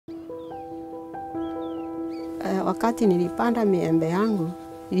Wakati nilipanda miembe yangu,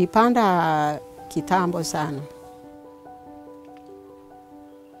 nilipanda kitambo sana.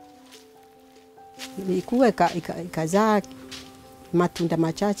 Ilikuwa ikazaa matunda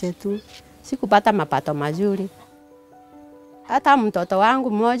machache tu. Sikupata mapato mazuri. Hata mtoto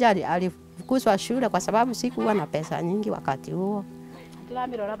wangu mmoja alifukuzwa shule kwa sababu sikuwa na pesa nyingi wakati huo.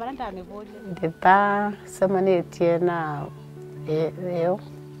 Ndita semanetie na leo.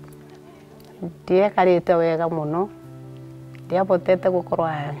 Ndiye karite wega muno. Ndiye potete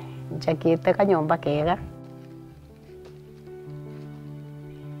gukorwa njakite kanyomba kega.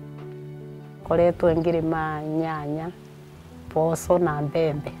 Koretwo ngirima nyanya, poso na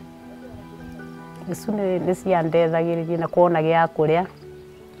mbembe. Isu nĩ ciandethagĩrĩria na kuona gĩa kũrĩa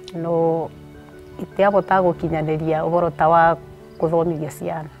no itiabota gũkinyanĩria ũhoro ta wa gũthomithia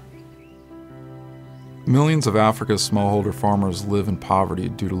ciana. Millions of Africa's smallholder farmers live in poverty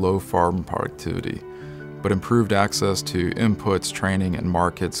due to low farm productivity, but improved access to inputs, training, and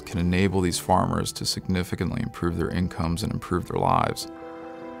markets can enable these farmers to significantly improve their incomes and improve their lives.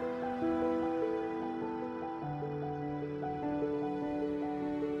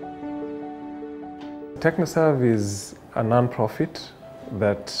 TechnoServe is a non-profit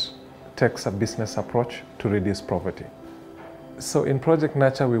that takes a business approach to reduce poverty. So in Project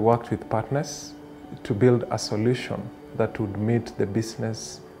Nurture, we worked with partners to build a solution that would meet the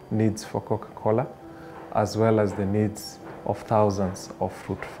business needs for Coca-Cola, as well as the needs of thousands of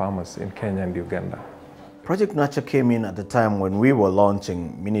fruit farmers in Kenya and Uganda. Project Nurture came in at the time when we were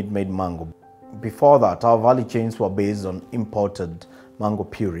launching Minute Maid Mango. Before that, our value chains were based on imported mango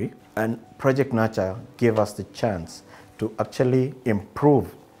puree, and Project Nurture gave us the chance to actually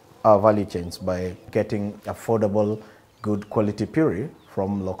improve our value chains by getting affordable, good quality puree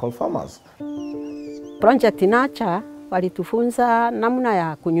from local farmers. Project Nurture walitufunza namna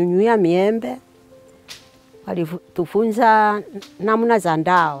ya kunyunyuia miembe, walitufunza namna za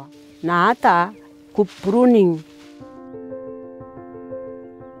dawa na hata kupruning.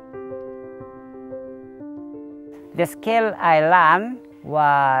 The skill I learned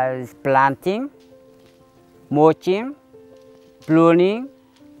was planting, mulching, pruning,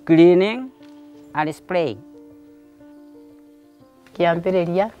 cleaning, and spraying.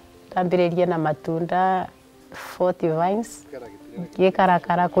 Tambĩrĩria na matunda 40 vines.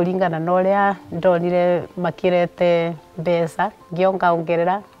 Ngĩkarakara kũringana na ũrĩa ndonire makirete mbeca,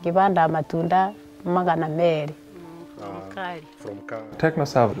 ngĩongerera ngĩbanda matunda 200.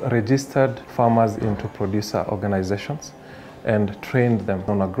 TechnoServe registered farmers into producer organizations and trained them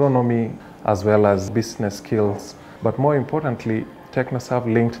on agronomy as well as business skills. But more importantly, TechnoServe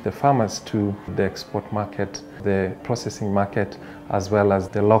linked the farmers to the export market, the processing market, as well as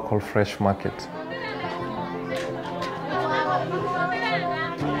the local fresh market.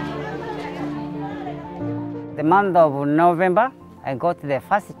 The month of November, I got the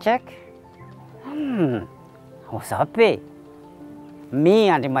first check. I was happy. Me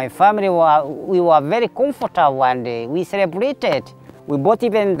and my family we were very comfortable and we celebrated. We bought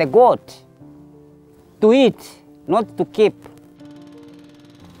even the goat to eat, not to keep.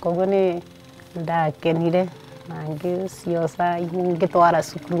 Kogoni ndakenire na ngĩcioca ngĩtwara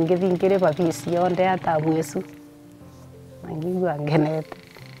cukuru ngĩthiĩ ngĩrĩba fees yothe hata mwecu na ngĩigua ngenete.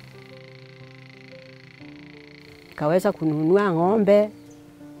 Nikaweza kununua ng'ombe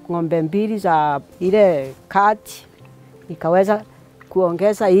 2 za ile kati, nikaweza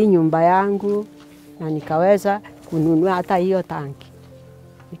kuongeza hii nyumba yangu na nikaweza kununua hata hiyo tanki.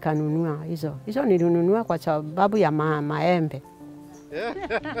 Nikanunua hizo nilinunua kwa sababu ya maembe.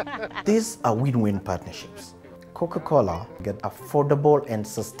 These are win-win partnerships. Coca-Cola get affordable and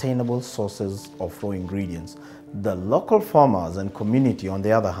sustainable sources of raw ingredients. The local farmers and community, on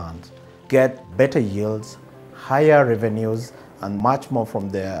the other hand, get better yields, higher revenues, and much more from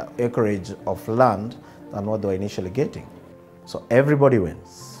their acreage of land than what they were initially getting. So everybody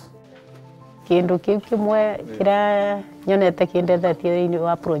wins. Kindu kimwe kira nyonete kindethetie thĩinĩ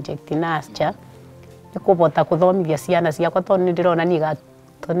wa Project Nurture nĩ kũbota gũthomithia ciana ciakwa tondũ nĩ ndĩrona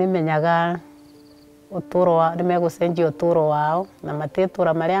nĩ menyaga ũtũũro wao nĩ megũcenjia ũtũũro wao na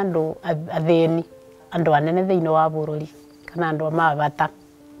matĩtũũra marĩa andũ athĩni, andũ anene thĩinĩ wa bũrũri kana andũ a mabata.